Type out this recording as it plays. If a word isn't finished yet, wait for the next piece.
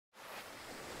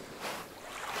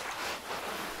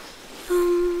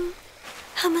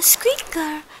I'm a squid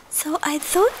girl, so I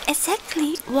don't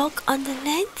exactly walk on the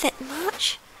land that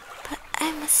much. But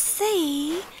I must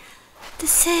say, the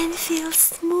sand feels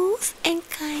smooth and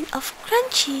kind of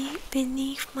crunchy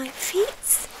beneath my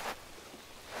feet.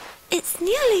 It's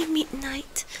nearly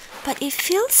midnight, but it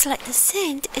feels like the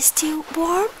sand is still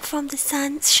warm from the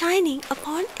sun shining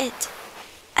upon it.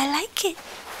 I like it.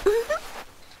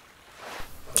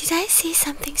 Did I say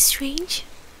something strange?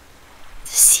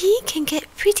 The sea can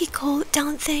get pretty cold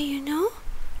down there, you know.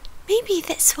 Maybe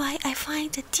that's why I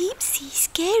find the deep sea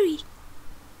scary.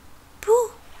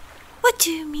 Boo, what do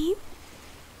you mean?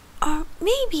 Or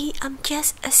maybe I'm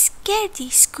just a scaredy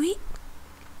squid.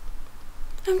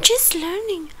 I'm just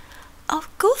learning. I'll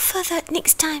go further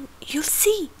next time, you'll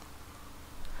see.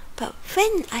 But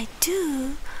when I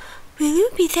do, will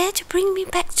you be there to bring me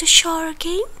back to shore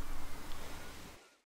again?